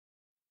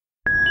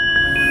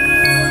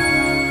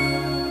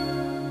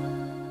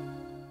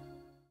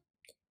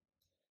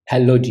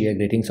Hello, dear.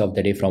 Greetings of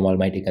the day from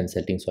Almighty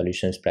Consulting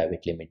Solutions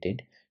Private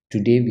Limited.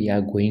 Today, we are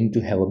going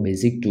to have a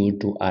basic tour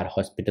to our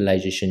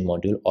hospitalization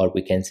module, or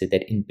we can say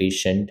that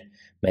inpatient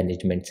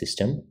management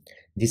system.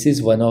 This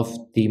is one of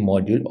the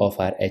module of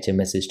our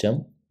HMS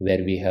system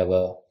where we have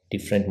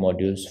different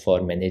modules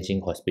for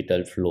managing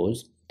hospital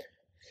flows.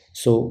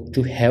 So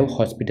to have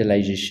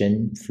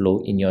hospitalization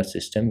flow in your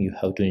system, you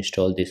have to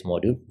install this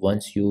module.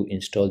 Once you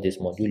install this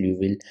module, you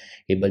will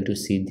able to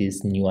see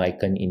this new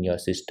icon in your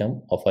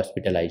system of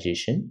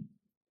hospitalization.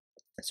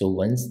 So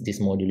once this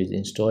module is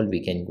installed,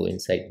 we can go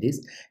inside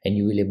this and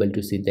you will able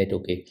to see that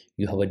okay,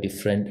 you have a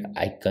different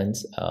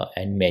icons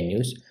and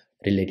menus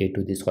related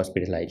to this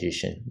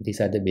hospitalization.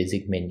 These are the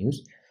basic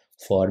menus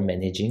for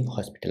managing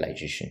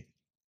hospitalization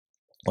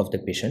of the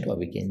patient, or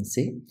we can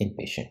say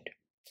inpatient.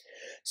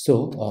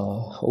 So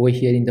over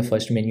here in the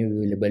first menu, we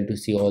will able to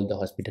see all the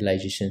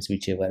hospitalizations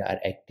whichever are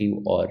active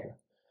or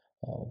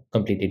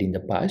completed in the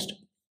past.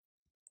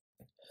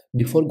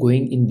 Before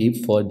going in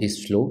deep for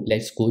this flow,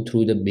 let's go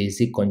through the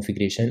basic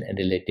configuration and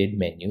related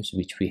menus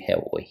which we have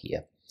over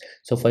here.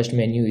 So first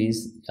menu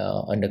is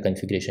under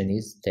configuration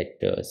is that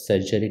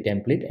surgery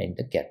template and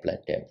the care plan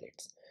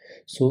templates.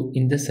 So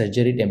in the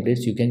surgery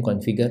templates, you can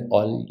configure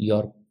all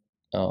your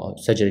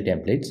surgery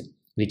templates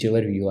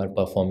whichever you are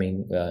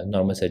performing,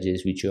 normal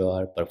surgeries which you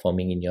are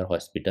performing in your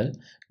hospital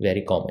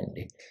very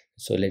commonly.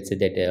 So let's say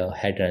that a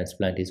head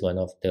transplant is one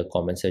of the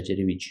common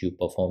surgery which you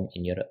perform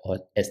in your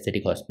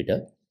aesthetic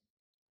hospital.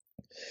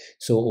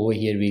 So over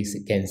here we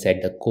can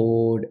set the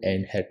code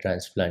and head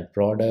transplant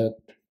product,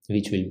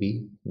 which will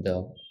be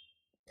the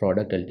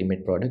product,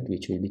 ultimate product,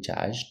 which will be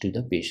charged to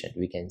the patient.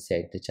 We can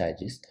set the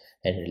charges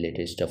and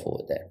related stuff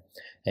over there.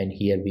 And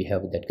here we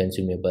have that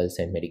consumables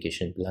and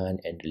medication plan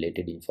and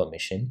related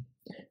information,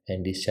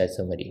 and discharge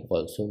summary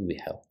also we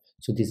have.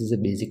 So this is a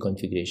basic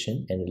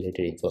configuration and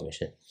related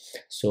information.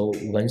 So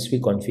once we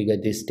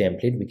configure this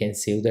template, we can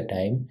save the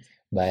time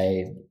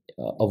by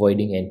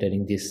avoiding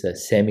entering this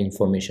same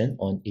information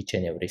on each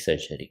and every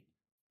surgery.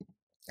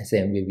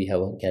 Same way we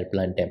have a care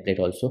plan template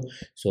also,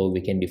 so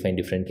we can define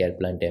different care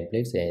plan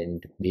templates,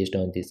 and based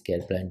on this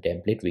care plan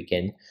template we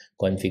can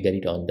configure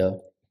it on the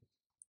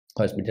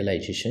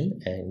hospitalization,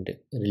 and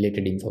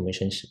related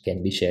information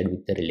can be shared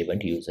with the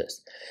relevant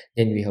users.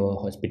 Then we have a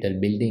hospital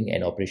building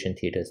and operation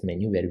theaters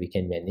menu where we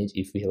can manage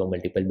if we have a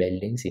multiple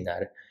buildings in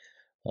our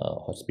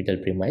hospital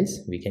premise.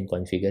 We can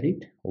configure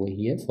it over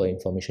here for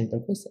information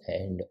purpose,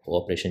 and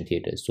operation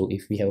theaters. So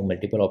if we have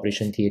multiple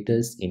operation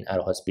theaters in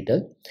our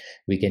hospital,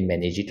 we can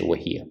manage it over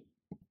here.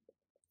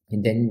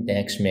 And then the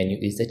next menu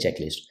is the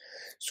checklist.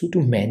 So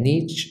to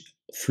manage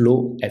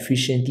flow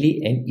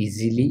efficiently and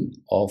easily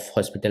of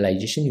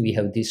hospitalization, we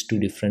have these two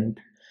different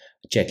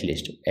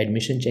checklist: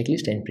 admission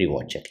checklist and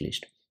pre-ward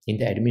checklist. In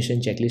the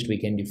admission checklist, we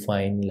can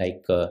define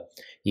like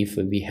if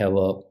we have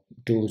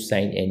to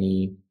sign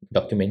any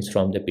documents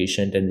from the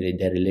patient and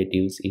their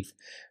relatives, if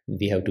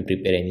we have to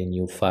prepare any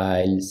new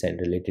files and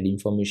related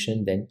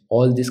information, then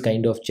all this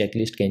kind of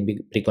checklist can be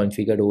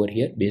pre-configured over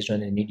here. Based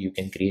on a need, you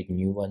can create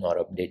new one or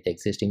update the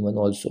existing one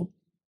also.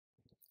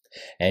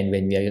 And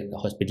when we are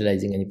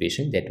hospitalizing any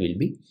patient, that will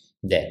be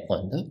there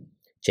on the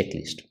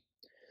checklist.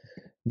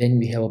 Then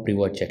we have a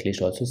pre-ward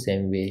checklist also,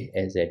 same way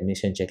as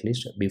admission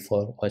checklist.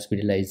 Before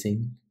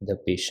hospitalizing the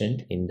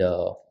patient in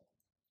the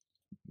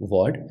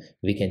ward,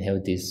 we can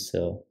have this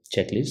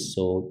checklist,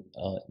 so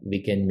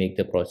we can make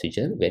the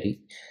procedure very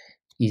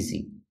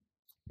easy.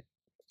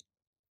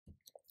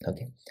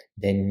 Okay,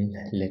 then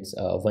let's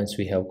once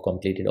we have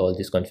completed all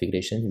this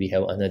configuration, we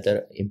have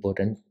another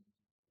important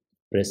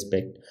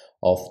aspect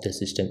of the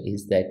system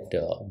is that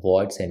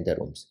wards and the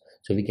rooms.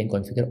 So we can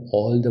configure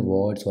all the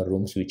wards or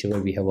rooms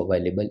whichever we have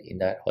available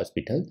in our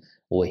hospital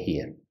over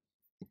here.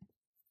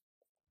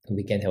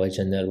 We can have a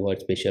general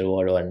ward, special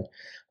ward, and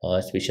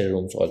special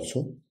rooms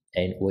also.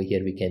 And over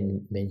here we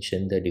can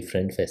mention the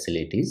different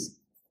facilities.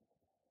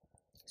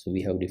 So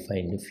we have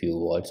defined a few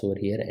wards over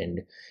here,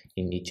 and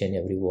in each and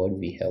every ward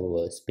we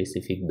have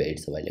specific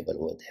beds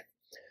available over there.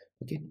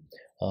 Okay,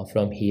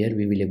 from here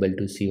we will able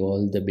to see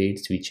all the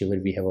beds whichever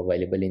we have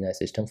available in our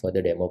system. For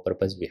the demo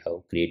purpose, we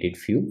have created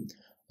few.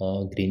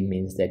 Green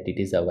means that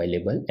it is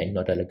available and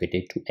not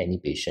allocated to any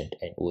patient,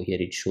 and over here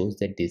it shows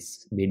that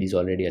this bed is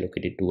already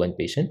allocated to one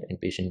patient,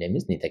 and patient name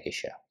is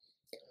Nitakesha.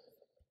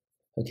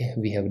 Okay,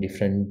 we have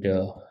different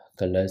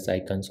colors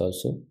icons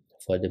also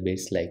for the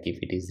beds, like if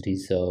it is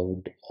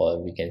reserved,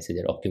 or we can say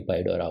that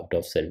occupied or out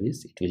of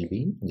service, it will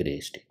be in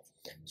gray state.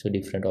 So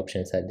different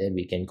options are there.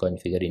 We can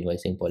configure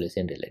invoicing policy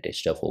and related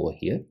stuff over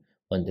here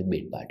on the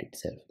bed part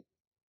itself.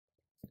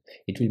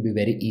 It will be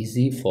very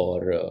easy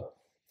for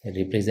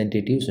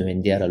representatives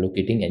when they are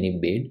allocating any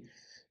bed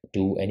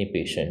to any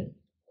patient.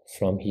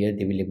 From here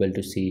they will able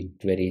to see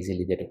it very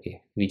easily that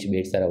okay, which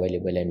beds are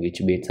available and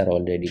which beds are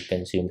already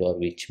consumed or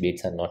which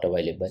beds are not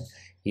available.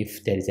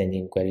 If there is any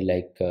inquiry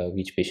like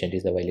which patient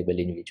is available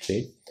in which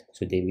bed,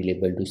 so they will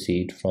able to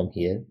see it from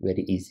here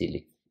very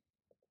easily.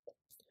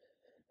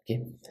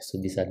 Okay, so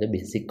these are the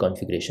basic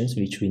configurations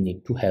which we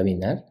need to have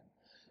in our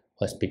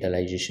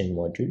hospitalization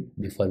module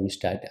before we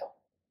start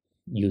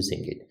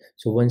using it.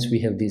 So once we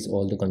have this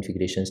all the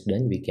configurations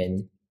done, we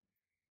can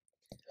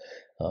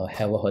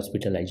have a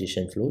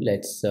hospitalization flow.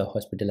 Let's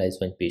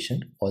hospitalize one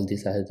patient. All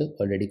these are the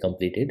already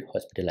completed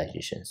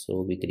hospitalization.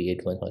 So we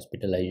create one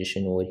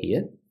hospitalization over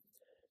here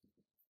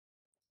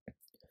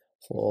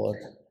for,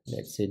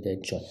 let's say,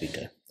 that John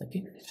Peter.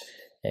 Okay,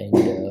 and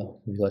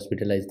we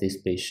hospitalize this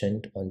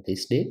patient on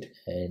this date,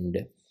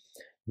 and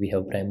we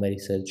have primary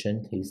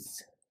surgeon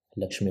is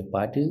Lakshmi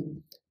Patil,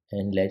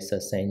 and let's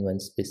assign one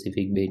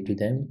specific bed to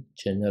them,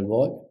 general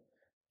ward,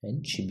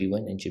 and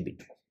GB1 and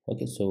GB2.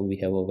 Okay, so we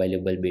have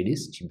available bed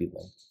is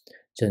GB1,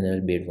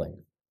 general bed 1.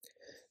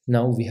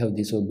 Now we have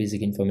this all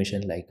basic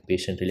information like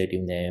patient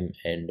relative name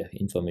and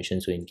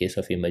information, so in case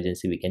of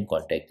emergency we can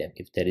contact them.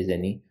 If there is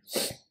any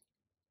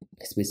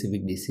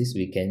specific disease,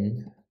 we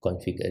can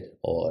configure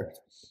or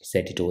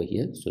set it over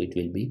here, so it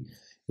will be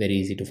very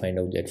easy to find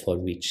out that for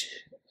which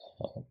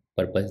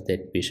purpose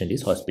that patient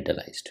is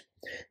hospitalized.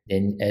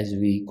 Then as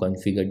we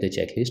configure the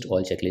checklist,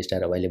 all checklists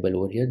are available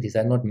over here. These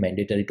are not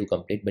mandatory to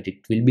complete, but it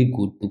will be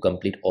good to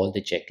complete all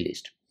the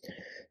checklist.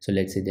 So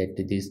let's say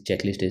that this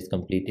checklist is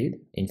completed,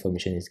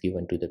 information is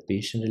given to the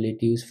patient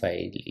relatives,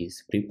 file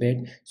is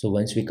prepared. So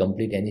once we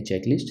complete any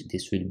checklist,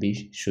 this will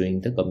be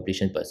showing the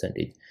completion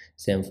percentage.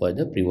 Same for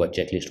the pre-work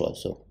checklist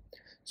also.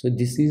 So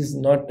this is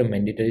not a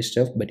mandatory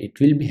stuff, but it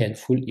will be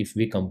helpful if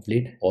we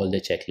complete all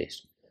the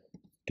checklist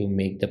to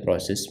make the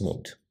process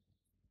smooth.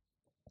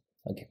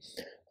 Okay,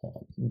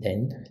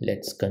 then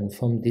let's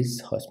confirm this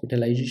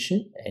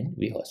hospitalization and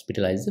we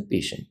hospitalize the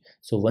patient.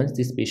 So once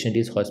this patient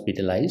is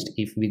hospitalized,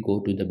 if we go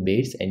to the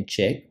beds and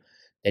check,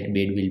 that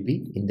bed will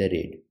be in the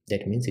red.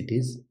 That means it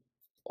is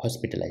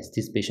hospitalized.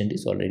 This patient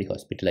is already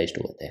hospitalized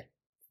over there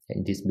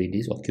and this bed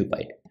is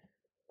occupied.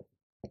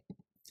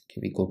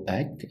 Okay, we go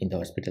back in the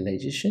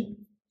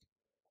hospitalization,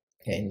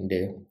 and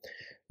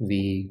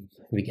we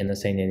can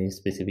assign any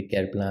specific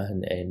care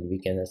plan, and we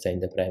can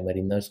assign the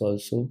primary nurse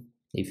also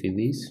if we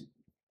wish.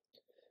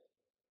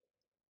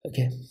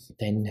 Okay,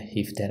 then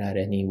if there are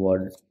any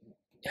ward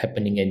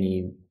happening,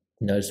 any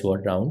nurse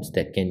ward rounds,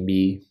 that can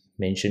be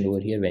mentioned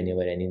over here.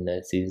 Whenever any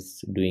nurse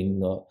is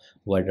doing a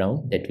ward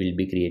round, that will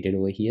be created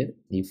over here.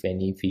 If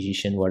any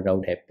physician ward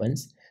round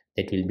happens,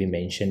 that will be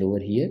mentioned over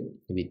here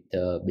with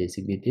the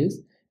basic details,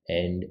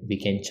 and we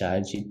can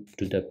charge it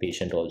to the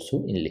patient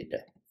also in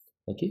later.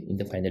 Okay, in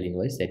the final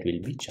invoice that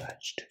will be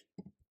charged.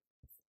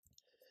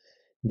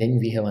 Then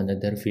we have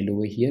another field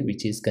over here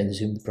which is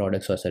consumed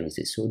products or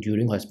services. So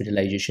during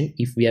hospitalization,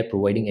 if we are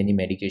providing any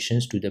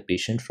medications to the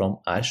patient from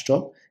our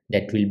stock,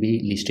 that will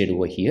be listed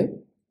over here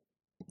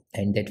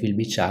and that will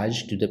be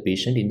charged to the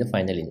patient in the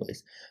final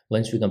invoice.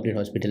 Once we complete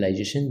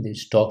hospitalization, the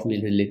stock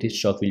will, related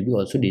stock will be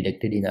also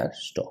deducted in our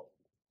stock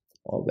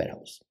or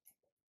warehouse.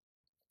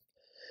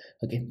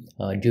 Okay,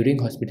 during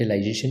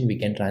hospitalization we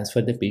can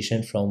transfer the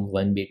patient from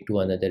one bed to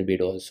another bed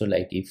also,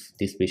 like if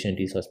this patient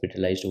is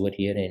hospitalized over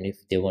here and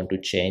if they want to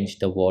change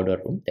the ward or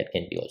room, that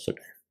can be also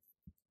done.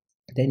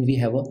 Then we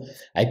have a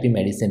IP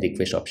medicine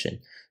request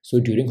option. So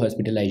during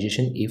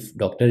hospitalization, if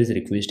doctor is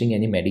requesting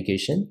any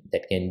medication,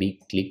 that can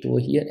be clicked over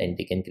here and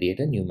they can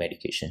create a new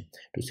medication.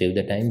 To save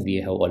the time, we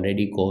have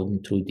already gone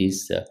through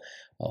this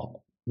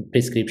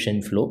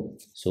prescription flow,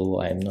 so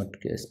I am not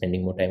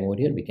spending more time over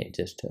here. We can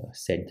just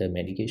set the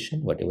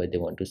medication whatever they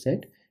want to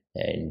set,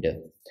 and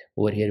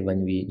over here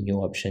one new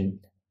option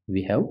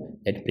we have,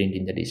 that print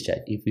in the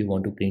discharge. If we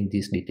want to print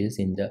these details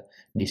in the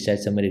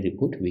discharge summary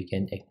report, we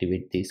can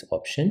activate this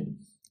option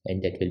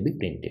and that will be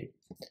printed.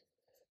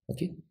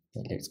 Okay,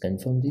 let's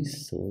confirm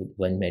this. So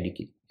one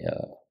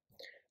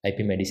IP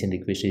medicine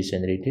request is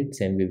generated.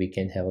 Same way we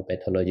can have a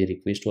pathology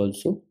request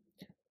also.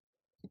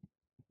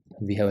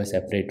 We have a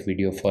separate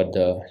video for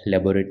the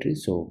laboratory,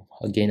 so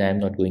again I am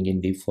not going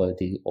in deep for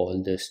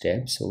all the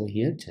steps over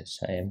here,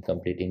 just I am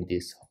completing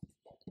this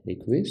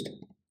request.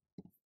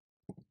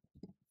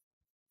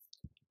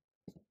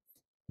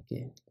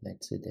 Okay,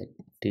 let's say that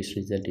this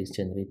result is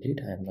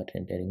generated. I am not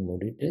entering more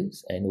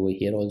details, and over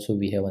here also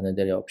we have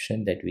another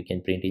option that we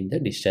can print in the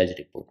discharge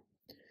report.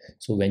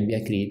 So when we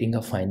are creating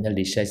a final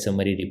discharge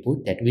summary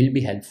report, that will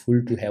be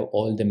helpful to have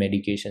all the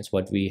medications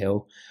what we have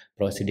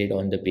proceeded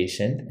on the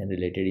patient and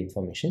related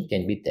information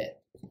can be there.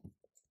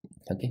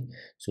 Okay,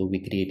 so we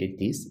created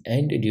this,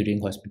 and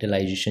during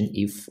hospitalization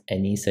if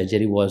any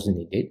surgery was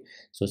needed,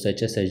 so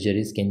such a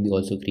surgeries can be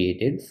also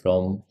created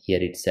from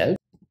here itself.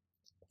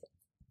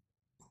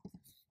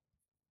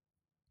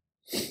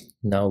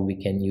 Now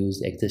we can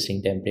use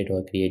existing template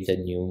or create the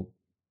new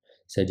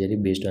surgery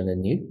based on the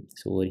need.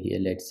 So over here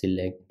let's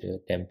select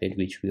the template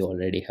which we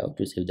already have.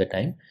 To save the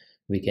time,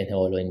 we can have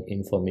all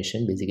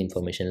information, basic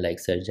information like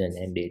surgeon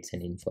and dates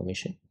and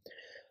information.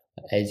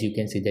 As you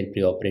can see that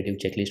pre-operative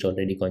checklist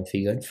already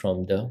configured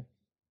from the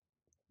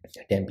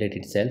template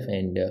itself,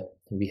 and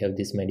we have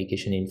this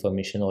medication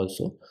information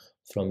also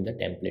from the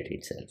template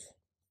itself.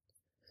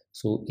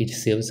 So it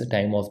saves the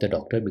time of the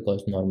doctor,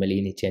 because normally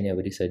in each and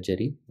every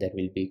surgery there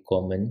will be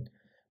common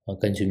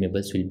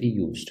consumables will be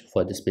used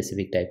for the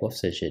specific type of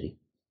surgery.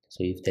 So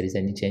if there is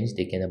any change,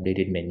 they can update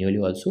it manually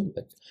also,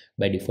 but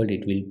by default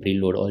it will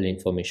preload all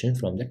information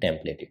from the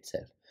template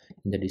itself.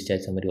 In the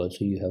discharge summary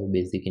also you have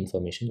basic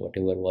information,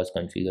 whatever was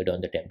configured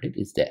on the template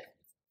is there.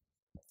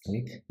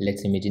 Okay,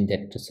 let's imagine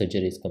that the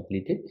surgery is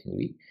completed and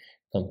we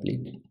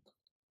complete,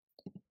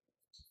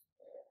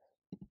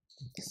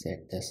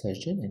 set the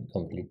surgeon and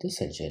complete the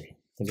surgery.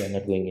 We are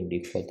not going in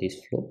deep for this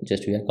flow,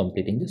 just we are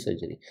completing the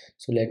surgery.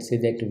 So let's say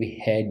that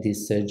we had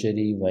this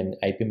surgery, one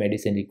IP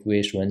medicine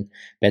request, one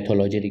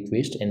pathology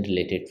request and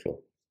related flow.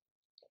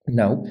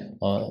 Now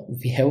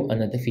we have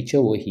another feature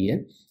over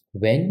here.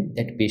 When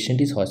that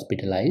patient is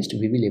hospitalized,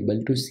 we will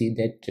able to see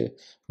that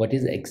what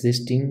is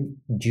existing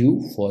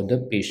due for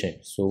the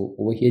patient. So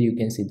over here you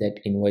can see that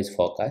invoice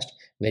forecast,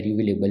 where you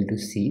will able to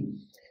see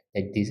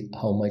that this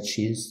how much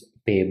is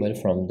payable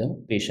from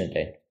the patient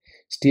end.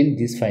 Still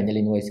this final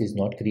invoice is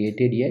not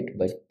created yet,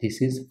 but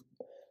this is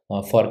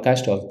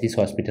forecast of this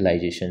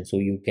hospitalization, so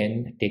you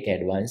can take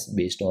advance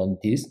based on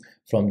this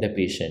from the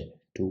patient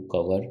to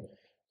cover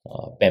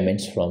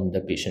payments from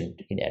the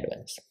patient in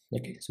advance.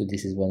 Okay, so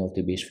this is one of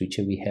the best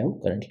feature we have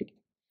currently.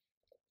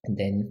 And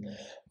then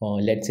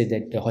let's say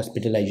that the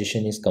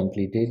hospitalization is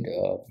completed,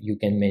 you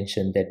can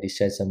mention that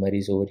discharge summary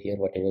is over here,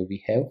 whatever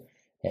we have.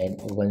 And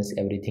once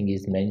everything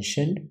is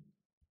mentioned,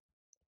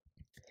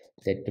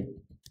 that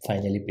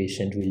finally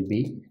patient will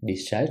be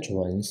discharged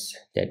once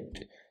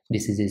that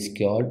disease is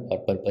cured or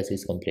purpose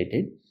is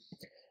completed.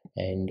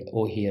 And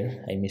over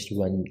here I missed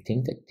one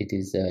thing, that it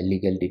is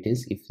legal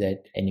details. If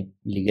that any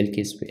legal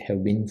case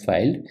have been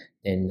filed,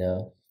 then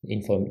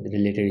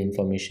related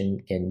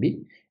information can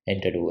be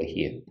entered over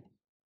here.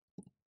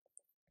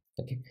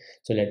 Okay,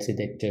 so let's say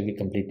that we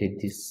completed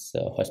this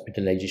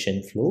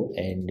hospitalization flow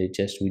and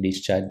just we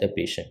discharge the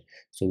patient.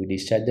 So we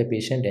discharge the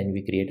patient and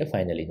we create a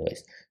final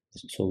invoice.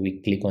 So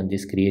we click on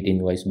this create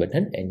invoice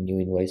button and new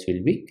invoice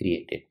will be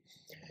created.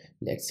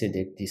 Let's say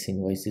that this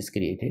invoice is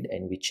created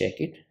and we check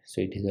it.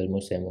 So it is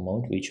almost same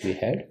amount which we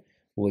had.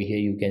 Over here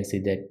you can see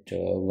that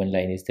one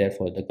line is there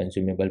for the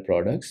consumable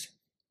products.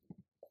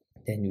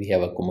 Then we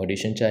have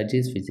accommodation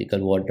charges, physical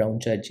ward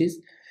round charges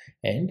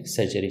and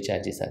surgery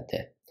charges are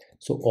there.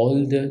 So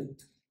all the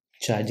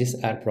charges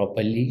are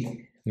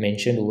properly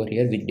mentioned over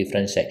here with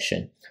different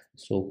section,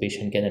 so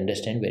patient can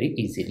understand very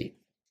easily.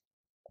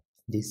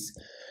 This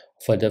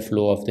further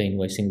flow of the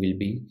invoicing will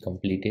be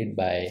completed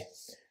by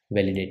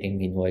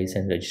validating invoice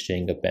and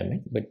registering the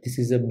payment, but this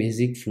is a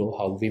basic flow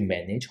how we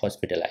manage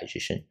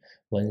hospitalization.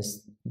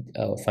 Once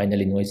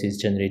final invoice is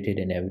generated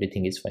and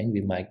everything is fine,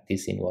 we mark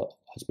this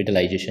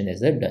hospitalization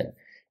as a done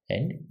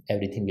and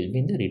everything will be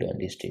in the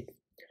read-only state.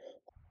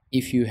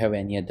 If you have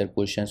any other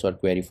questions or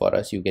query for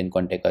us, you can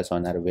contact us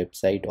on our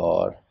website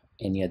or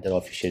any other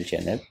official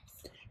channel.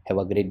 Have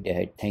a great day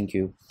ahead. Thank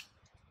you.